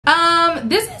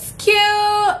This is cute.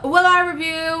 Will I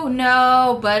review?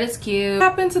 No, but it's cute. What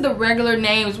happened to the regular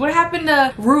names? What happened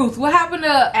to Ruth? What happened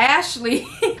to Ashley?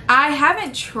 I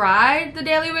haven't tried the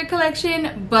Daily Wig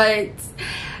collection, but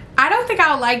I don't think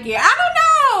I'll like it. I don't know.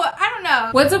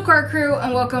 What's up, Court Crew,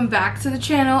 and welcome back to the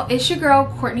channel. It's your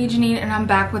girl, Courtney Jinean, and I'm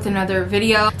back with another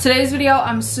video. Today's video,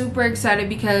 I'm super excited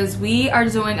because we are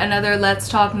doing another Let's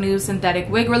Talk New Synthetic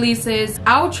Wig releases.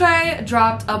 Outre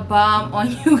dropped a bomb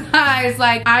on you guys.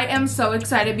 Like, I am so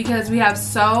excited because we have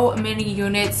so many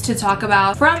units to talk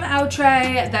about from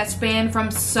Outre that span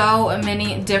from so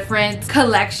many different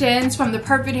collections, from the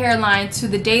perfect hairline to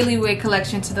the daily wig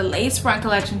collection to the lace front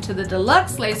collection to the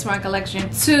deluxe lace front collection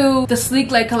to the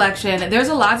sleek leg collection. There's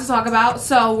a lot to talk about,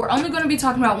 so we're only going to be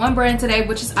talking about one brand today,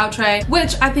 which is Outre,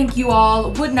 which I think you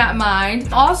all would not mind.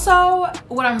 Also,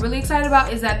 what I'm really excited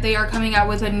about is that they are coming out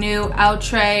with a new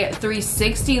Outre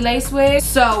 360 lace wig,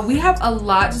 so we have a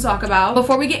lot to talk about.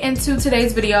 Before we get into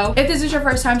today's video, if this is your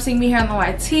first time seeing me here on the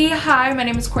YT, hi, my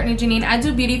name is Courtney Jinean. I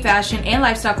do beauty, fashion, and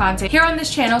lifestyle content here on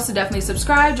this channel, so definitely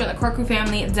subscribe, join the Court Crew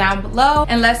family down below,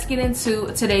 and let's get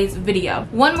into today's video.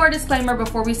 One more disclaimer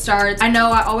before we start. I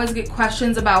know I always get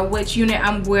questions about which unit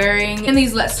I'm wearing in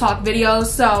these Let's Talk videos.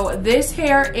 So this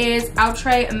hair is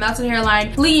Outre Melted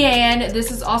Hairline Leanne.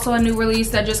 This is also a new release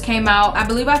that just came out. I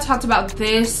believe I talked about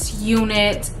this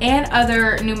unit and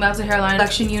other new Melted Hairline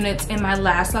collection units in my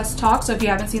last Let's Talk, so if you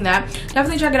haven't seen that,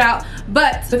 definitely check it out.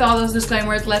 But with all those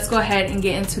disclaimers, let's go ahead and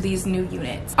get into these new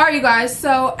units. All right, you guys,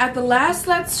 so at the last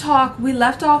Let's Talk, we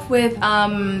left off with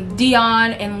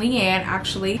Dion and Leanne,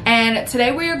 actually, and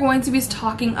today we are going to be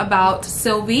talking about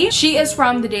SYLVIE. She is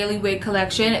from the Daily Wig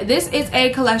collection. This is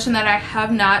a collection that I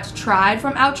have not tried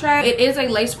from Outre. It is a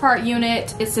lace part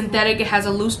unit. It's synthetic. It has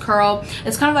a loose curl.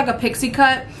 It's kind of like a pixie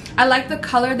cut. I like the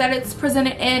color that it's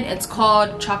presented in. It's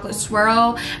called Chocolate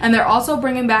Swirl, and they're also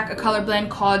bringing back a color blend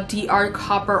called DR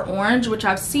Copper Orange, which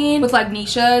I've seen with like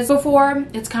Nisha's before.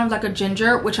 It's kind of like a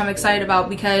ginger, which I'm excited about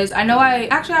because I know I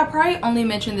probably only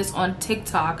mentioned this on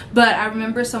TikTok, but I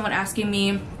remember someone asking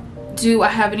me, do I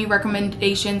have any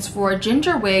recommendations for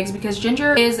ginger wigs, because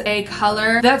ginger is a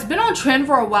color that's been on trend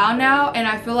for a while now, and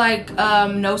I feel like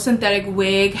no synthetic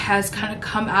wig has kind of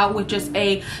come out with just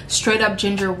a straight up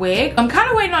ginger wig. I'm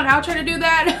kind of waiting on Outre to do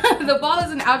that. The ball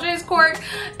is in Outre's court,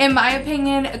 in my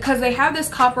opinion, because they have this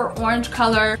copper orange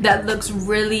color that looks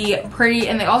really pretty,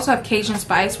 and they also have Cajun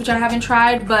Spice, which I haven't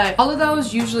tried, but all of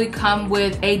those usually come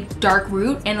with a dark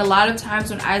root, and a lot of times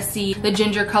when I see the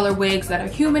ginger color wigs that are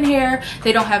human hair,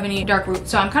 they don't have any dark root,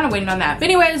 so I'm kind of waiting on that. But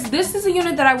anyways, this is a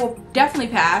unit that I will definitely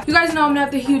pass. You guys know I'm not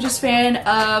the hugest fan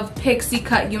of pixie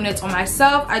cut units on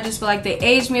myself. I just feel like they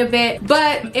aged me a bit,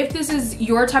 but if this is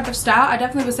your type of style, I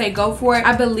definitely would say go for it.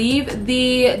 I believe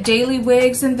the daily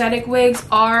wigs, synthetic wigs,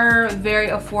 are very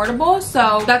affordable,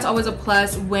 so that's always a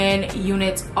plus when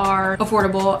units are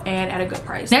affordable and at a good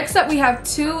price. Next up, we have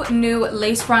two new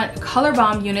lace front color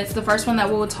bomb units. The first one that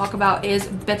we will talk about is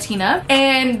BETTINA,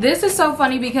 and this is so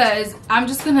funny because I'm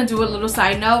just gonna do a little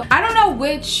side note. I don't know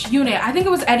which unit. I think it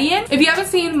was Etienne. If you haven't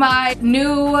seen my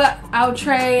new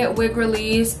Outre wig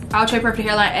release, Outre Perfect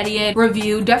Hairline Etienne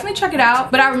review, definitely check it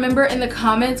out. But I remember in the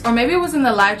comments, or maybe it was in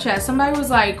the live chat, somebody was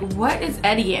like, what is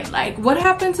Etienne? Like, what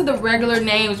happened to the regular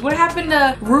names? What happened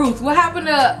to Ruth? What happened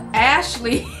to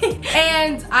Ashley?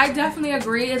 And I definitely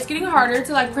agree. It's getting harder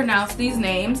to like pronounce these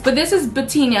names. But this is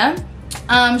BETTINA.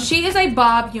 She is a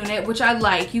bob unit, which I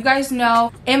like. You guys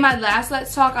know in my last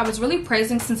Let's Talk, I was really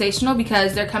praising Sensational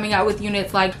because they're coming out with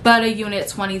units like Butter Unit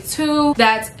 22.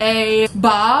 That's a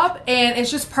bob, and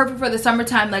it's just perfect for the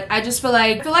summertime. Like, I feel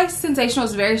like Sensational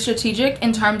is very strategic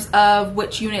in terms of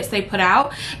which units they put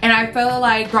out, and I feel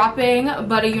like dropping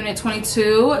Butter Unit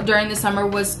 22 during the summer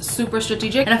was super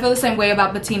strategic. And I feel the same way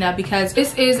about BETTINA because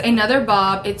this is another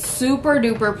bob. It's super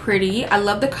duper pretty. I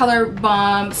love the color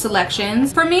bomb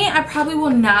selections. For me, I probably will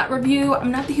not review.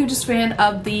 I'm not the hugest fan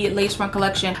of the lace front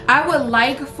collection. I would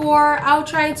like for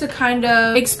Outre to kind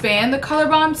of expand the color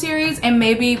bomb series and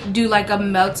maybe do like a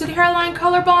melted hairline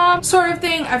color bomb sort of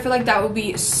thing. I feel like that would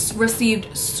be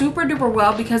received super duper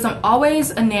well because I'm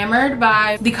always enamored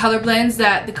by the color blends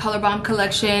that the color bomb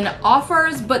collection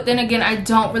offers, but then again, I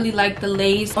don't really like the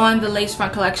lace on the lace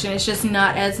front collection. It's just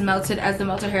not as melted as the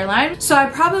melted hairline, so I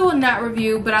probably will not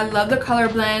review. But I love the color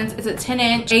blends. It's a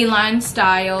 10-inch A-line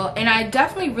style, and I I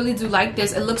definitely really do like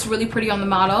this. It looks really pretty on the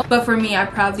model, but for me, I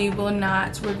probably will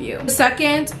not review. The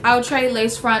second Outre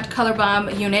lace front color bomb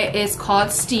unit is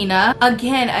called STINA.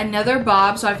 Again, another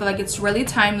bob, so I feel like it's really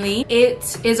timely.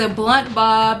 It is a blunt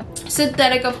bob,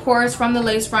 synthetic of course, from the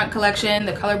lace front collection,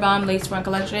 the color bomb lace front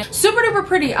collection. Super duper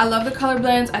pretty. I love the color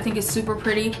blends. I think it's super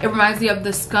pretty. It reminds me of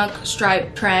the skunk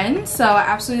stripe trend, so I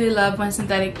absolutely love when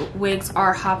synthetic wigs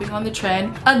are hopping on the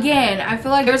trend. Again, I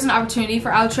feel like there's an opportunity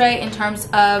for Outre in terms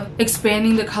of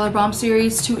expanding the color bomb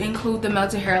series to include the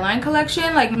melted hairline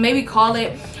collection. Like maybe call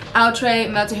it Outre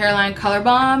melted hairline color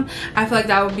bomb. I feel like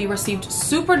that would be received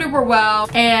super duper well,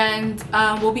 and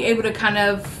we'll be able to kind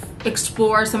of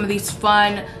explore some of these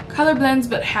fun color blends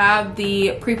but have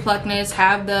the pre-pluckness,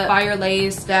 have the fire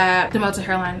lace that the melted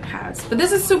hairline has. But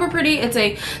this is super pretty. It's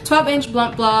a 12-inch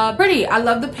blunt blob. Pretty. I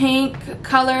love the pink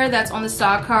color that's on the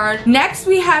stock card. Next,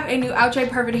 we have a new Outre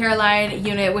perfect hairline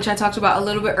unit, which I talked about a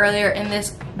little bit earlier in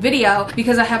this video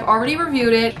because I have already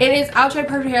reviewed it. It is Outre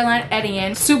perfect hairline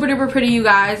etienne. Super duper pretty, you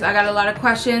guys. I got a lot of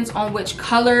questions on which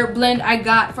color blend I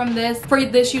got from this for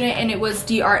this unit, and it was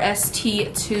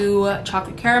DRST2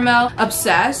 chocolate caramel.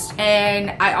 Obsessed, and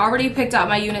I already picked out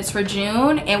my units for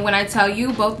June, and when I tell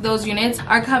you, both of those units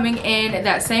are coming in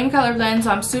that same color blend,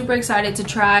 so I'm super excited to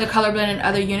try the color blend in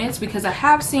other units because I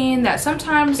have seen that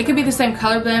sometimes it could be the same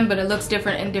color blend but it looks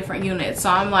different in different units. So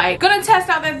I'm like gonna test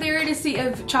out that theory to see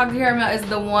if chocolate caramel is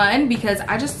the one, because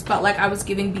I just felt like I was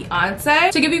giving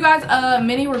Beyonce to give you guys a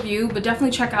mini review. But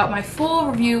definitely check out my full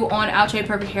review on Outre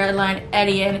perfect hairline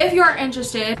etienne if you are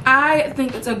interested. I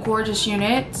think it's a gorgeous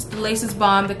unit. The lace is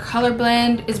bomb, the color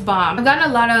blend is bomb. I've gotten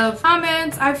a lot of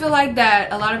comments. I feel like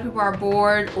that a lot of people are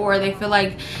bored or they feel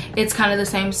like it's kind of the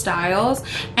same styles,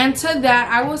 and to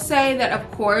that I will say that of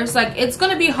course, like, it's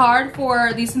gonna be hard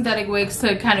for these synthetic wigs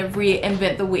to kind of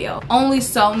reinvent the wheel. Only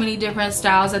so many different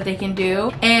styles that they can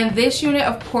do, and this unit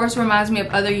of course reminds me of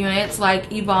other units like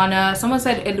Ivana. Someone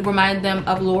said it reminded them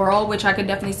of Laurel, which I could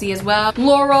definitely see as well.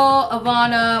 Laurel,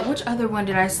 Ivana, which other one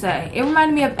did I say? It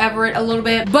reminded me of Everett a little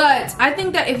bit. But I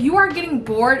think that if you are getting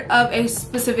bored of a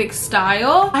specific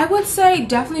style, I would say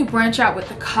definitely branch out with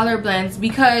the color blends,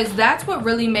 because that's what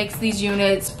really makes these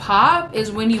units pop,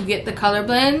 is when you get the color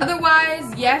blend.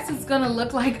 Otherwise, yes, it's gonna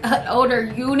look like an older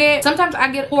unit. Sometimes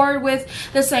I get bored with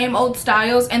the same old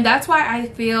styles, and that's why I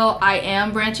feel I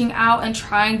am branching out and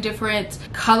trying different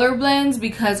color blends,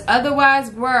 because otherwise,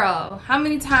 girl, how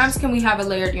many times can we have a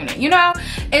layered unit? You know,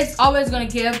 it's always gonna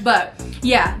give. But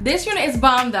yeah, this unit is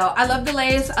bomb though. I love the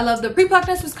lace. I love the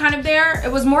pre-pluckness was kind of there.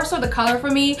 It was more so the color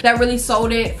for me that really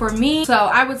sold it for me. So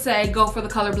I would say go for the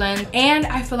color blend. And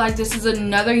I feel like this is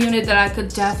another unit that I could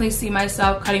definitely see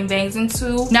myself cutting bangs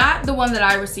into. Not the one that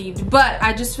I received, but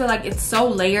I just feel like it's so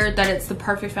layered that it's the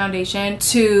perfect foundation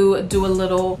to do a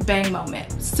little bang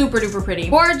moment. Super duper pretty.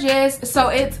 Gorgeous. So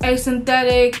it's a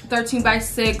synthetic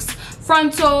 13x6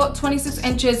 frontal, 26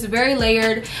 inches, very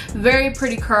layered, very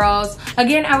pretty curls.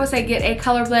 Again, I would say get a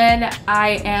color blend.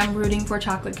 I am rooting for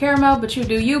chocolate caramel, but you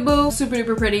do you, boo. Super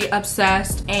duper pretty,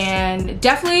 obsessed, and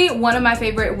definitely one of my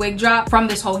favorite wig drop from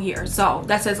this whole year, so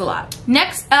that says a lot.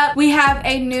 Next up, we have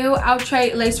a new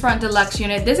Outre lace front deluxe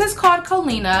unit. This is called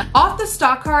COLLINA. Off the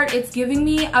stock card, it's giving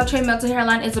me Outre melted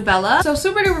hairline Isabella, so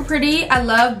super duper pretty. I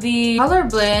love the color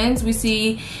blends. We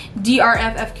see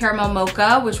DRFF caramel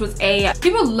mocha, which was a,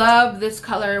 people love this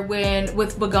color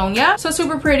with begonia, so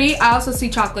super pretty. I also see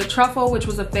chocolate truffle, which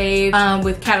was a fave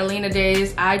with Catalina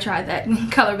days. I tried that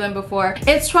color blend before.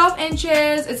 It's 12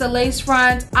 inches. It's a lace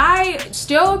front. I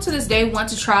still to this day want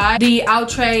to try the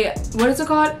Outre, what is it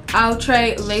called?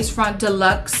 Outre lace front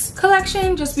deluxe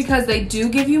collection, just because they do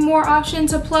give you more option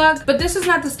to plug, but this is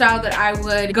not the style that I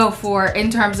would go for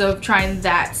in terms of trying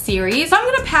that series. So I'm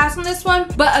gonna pass on this one,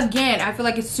 but again, I feel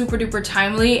like it's super duper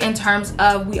timely in terms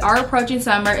of we are approaching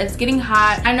summer. It's getting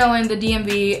hot. I know in the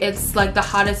DMV it's like the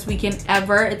hottest weekend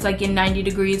ever. It's like in 90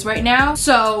 degrees right now,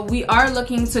 so we are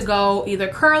looking to go either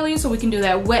curly, so we can do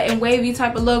that wet and wavy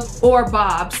type of look, or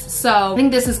bobs. So I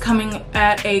think this is coming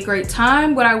at a great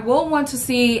time. What I will want to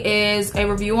see is a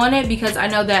review on it, because I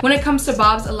know that when it comes to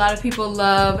bobs, a lot of people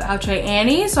love Outre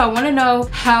Annie, so I want to know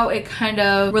how it kind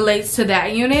of relates to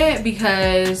that unit,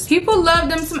 because people love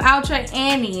them some Outre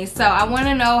Annie, so I want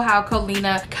to know how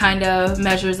COLLINA kind of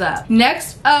measures up.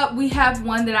 Next up, we have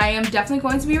one that I am definitely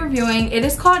going to be reviewing. It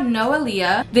is called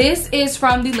NOELIA. This is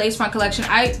from the lace front collection.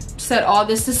 I said all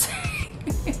this to say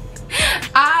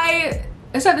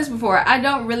I said this before, I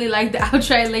don't really like the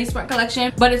Outre lace front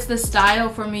collection, but it's the style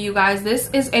for me, you guys. This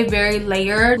is a very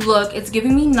layered look. It's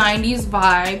giving me 90s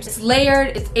vibes. It's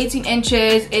layered, it's 18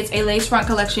 inches, it's a lace front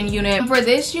collection unit. For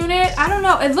this unit, I don't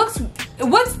know, it looks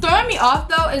What's throwing me off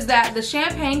though is that the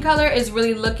champagne color is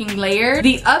really looking layered.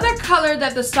 The other color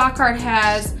that the stock card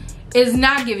has is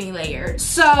not giving layered.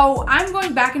 So I'm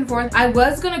going back and forth. I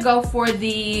was gonna go for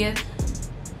the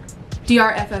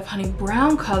DRFF honey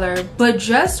brown color, but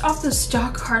just off the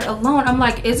stock card alone, I'm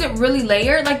like, is it really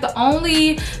layered? Like the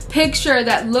only picture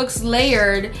that looks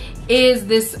layered is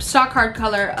this stock card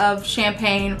color of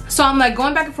champagne. So I'm like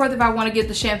going back and forth if I want to get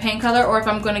the champagne color or if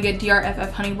I'm going to get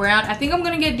DRFF honey brown. I think I'm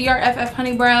going to get DRFF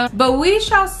honey brown, but we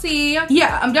shall see.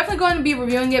 Yeah, I'm definitely going to be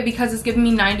reviewing it because it's giving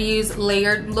me 90s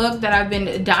layered look that I've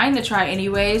been dying to try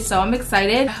anyway. So I'm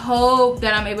excited. I hope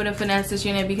that I'm able to finesse this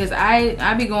unit because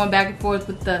I be going back and forth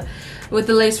with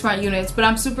the lace front units, but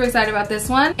I'm super excited about this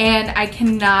one and I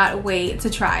cannot wait to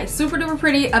try. Super duper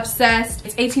pretty, obsessed.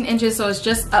 It's 18 inches, so it's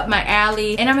just up my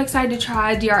alley, and I'm excited to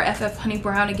try DRFF honey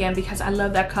brown again because I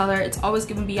love that color. It's always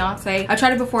giving Beyonce. I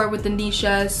tried it before with the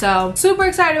Nisha, so super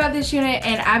excited about this unit,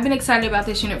 and I've been excited about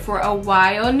this unit for a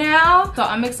while now, so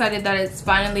I'm excited that it's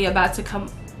finally about to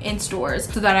come in stores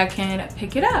so that I can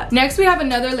pick it up. Next we have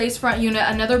another lace front unit,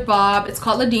 another bob. It's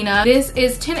called LEDINA. This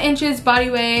is 10 inches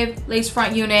body wave lace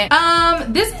front unit.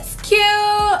 This is cute.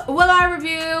 Will I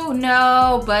review?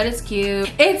 No, but it's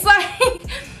cute. It's like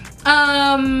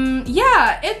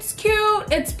yeah, it's cute.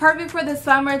 It's perfect for the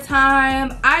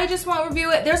summertime. I just won't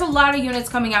review it. There's a lot of units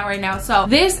coming out right now, so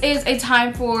this is a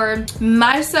time for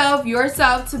myself,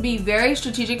 yourself, to be very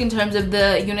strategic in terms of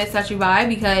the units that you buy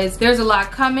because there's a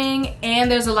lot coming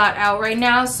and there's a lot out right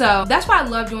now. So that's why I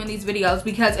love doing these videos,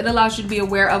 because it allows you to be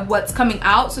aware of what's coming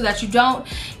out so that you don't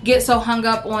get so hung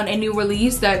up on a new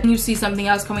release that you see something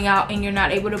else coming out and you're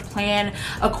not able to plan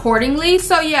accordingly.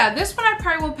 So yeah, this one I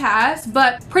probably will pass,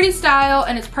 but pretty style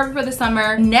and it's perfect for the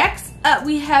summer. Next up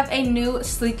we have a new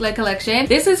sleek leg collection.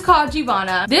 This is called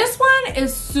GEOVANNA. This one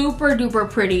is super duper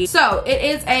pretty. So it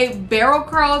is a barrel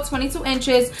curl 22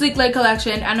 inches sleek leg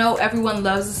collection. I know everyone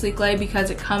loves the sleek leg because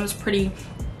it comes pretty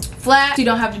flat, so you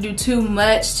don't have to do too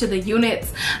much to the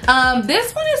units.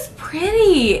 This one is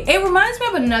pretty. It reminds me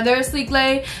of another sleek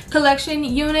leg collection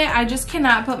unit. I just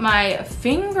cannot put my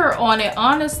finger on it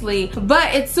honestly,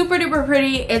 but it's super duper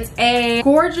pretty. It's a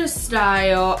gorgeous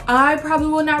style. I probably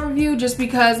will not review just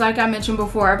because, like I mentioned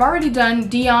before, I've already done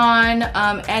Dion,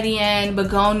 Etienne,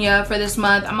 Begonia for this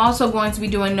month. I'm also going to be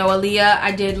doing Noelia.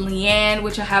 I did Leanne,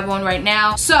 which I have on right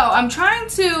now, so I'm trying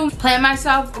to plan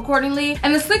myself accordingly,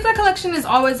 and the sleek leg collection is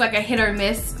always like a hit or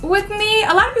miss with me.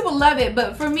 A lot of people love it,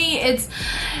 but for me it's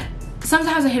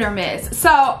sometimes a hit or miss. So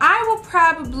I will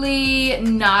probably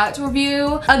not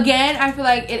review. Again, I feel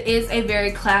like it is a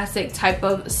very classic type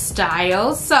of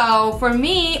style. So for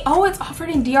me, oh, it's offered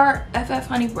in DRFF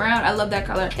honey brown. I love that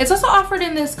color. It's also offered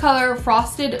in this color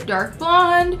frosted dark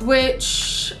blonde,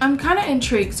 which I'm kind of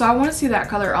intrigued, so I want to see that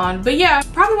color on. But yeah,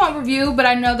 probably won't review, but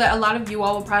I know that a lot of you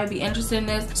all will probably be interested in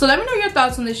this, so let me know your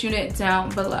thoughts on this unit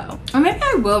down below, or maybe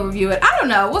I will review it. I don't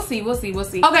know. We'll see.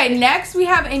 Okay, next we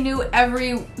have a new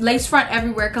lace front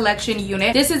everywhere collection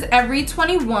unit. This is Every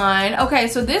 21. Okay,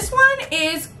 so this one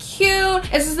is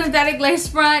cute. It's a synthetic lace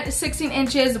front, 16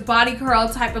 inches body curl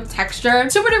type of texture.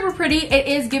 Super duper pretty. It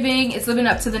is giving, it's living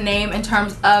up to the name in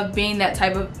terms of being that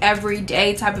type of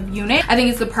everyday type of unit. I think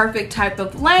it's the perfect type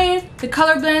of length. The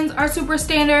color blends are super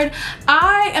standard.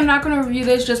 I am not going to review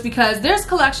this just because there's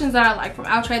collections that I like from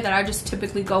Outre that I just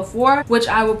typically go for, which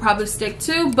I will probably stick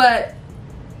to, but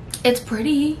it's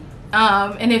pretty.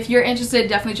 And if you're interested,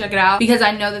 definitely check it out because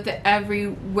I know that the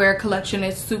everywhere collection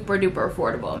is super duper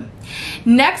affordable.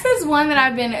 Next is one that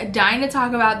I've been dying to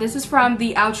talk about. This is from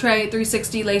the Outre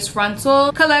 360 Lace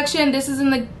Frontal collection. This is in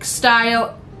the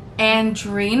style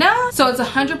ANDREINA. So it's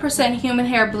 100% human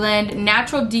hair blend,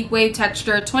 natural deep wave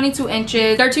texture, 22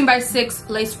 inches, 13x6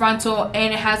 lace frontal,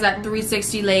 and it has that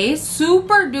 360 lace.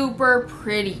 Super duper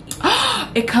pretty.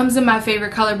 It comes in my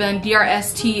favorite color blend,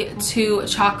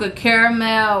 DRST2 chocolate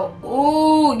caramel.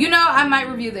 Ooh, you know, I might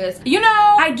review this. You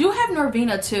know, I do have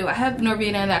Norvina too. I have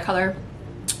Norvina in that color,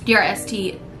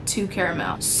 DRST2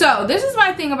 caramel. So this is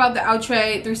my thing about the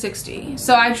Outre 360.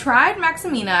 So I tried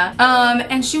Maximina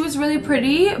and she was really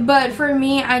pretty, but for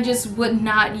me I just would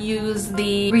not use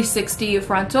the 360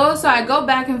 frontal, so I go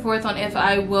back and forth on if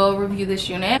I will review this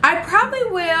unit. I probably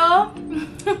will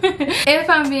if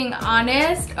I'm being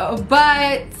honest,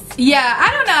 but yeah,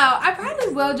 I don't know, I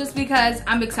probably will just because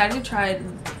I'm excited to try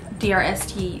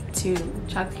DRST2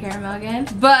 chocolate caramel again.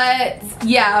 But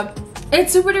yeah,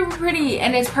 it's super duper pretty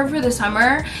and it's perfect for the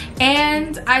summer.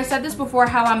 And I said this before,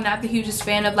 how I'm not the hugest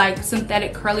fan of like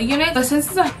synthetic curly units, but since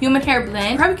it's a human hair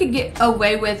blend, probably could get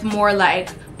away with more like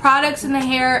products in the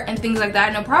hair and things like that,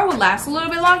 and it probably will last a little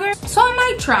bit longer. So I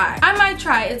might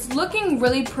try. It's looking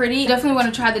really pretty. Definitely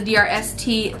want to try the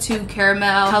DRST2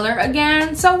 caramel color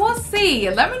again. So we'll see.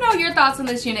 Let me know your thoughts on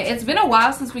this unit. It's been a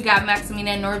while since we got Maximina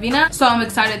and Norvina, so I'm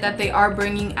excited that they are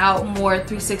bringing out more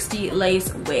 360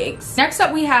 lace wigs. Next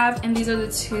up we have, and these are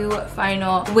the two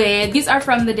final wigs. These are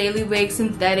from the Daily Wigs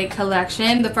synthetic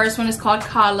collection. The first one is called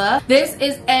CALLA. This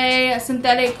is a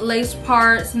synthetic lace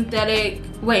part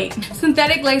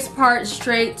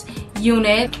straight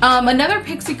unit. Another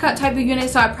pixie cut type of unit,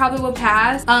 so I probably will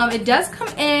pass. It does come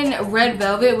in red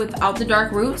velvet without the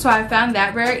dark root, so I found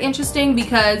that very interesting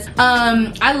because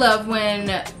I love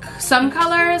when some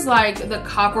colors like the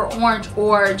copper orange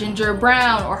or ginger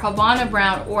brown or Havana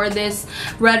brown or this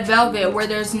red velvet where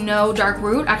there's no dark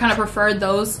root, I kind of prefer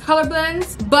those color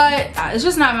blends, but it's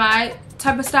just not my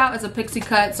type of style. It's a pixie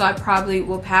cut, so I probably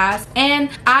will pass. And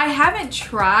I haven't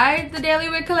tried the Daily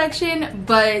Wig collection,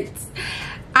 but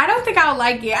I don't think I'll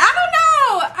like it. I don't know.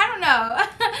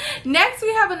 Next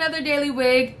we have another Daily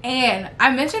Wig, and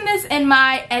I mentioned this in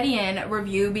my Etienne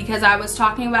review because I was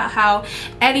talking about how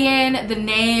Etienne, the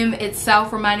name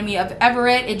itself reminded me of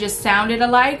Everett. It just sounded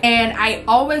alike, and I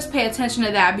always pay attention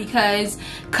to that because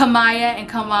Kamaya and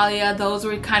Kamalia, those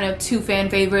were kind of two fan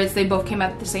favorites. They both came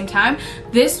out at the same time.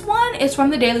 This one is from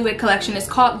the Daily Wig collection. It's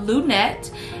called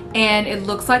Lunette, and it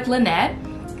looks like Lynette.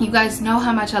 You guys know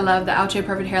how much I love the Outre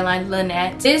Perfect Hairline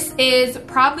Lynette. This is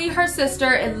probably her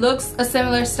sister. It looks a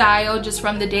similar style just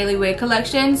from the Daily Wig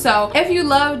collection. So if you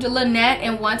loved Lynette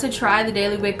and want to try the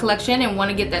Daily Wig collection and want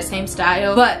to get that same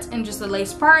style but in just a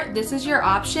lace part, this is your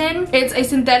option. It's a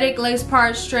synthetic lace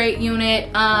part straight unit.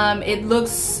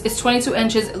 It's 22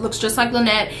 inches. It looks just like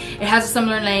Lynette. It has a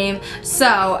similar name.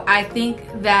 So I think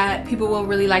that people will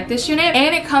really like this unit.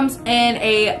 And it comes in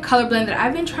a color blend that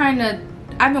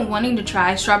I've been wanting to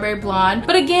try, strawberry blonde.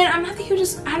 But again, I'm not the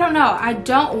hugest, I don't know. I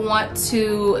don't want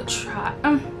to try.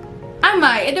 I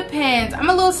might, it depends. I'm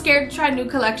a little scared to try new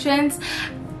collections.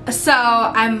 So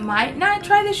I might not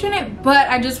try this unit, but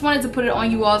I just wanted to put it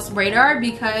on you all's radar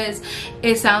because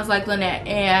it sounds like Lynette,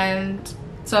 and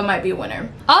so it might be a winner.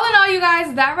 All in all, you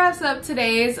guys, that wraps up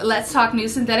today's Let's Talk New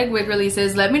Synthetic Wig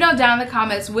releases. Let me know down in the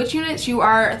comments which units you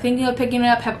are thinking of picking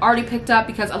up, have already picked up,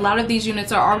 because a lot of these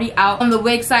units are already out on the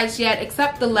wig sites yet,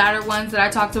 except the latter ones that I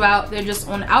talked about. They're just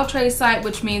on Outre's site,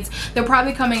 which means they're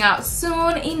probably coming out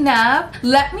soon enough.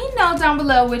 Let me know down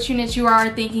below which units you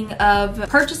are thinking of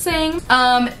purchasing.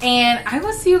 And I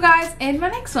will see you guys in my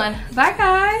next one. Bye,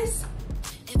 guys.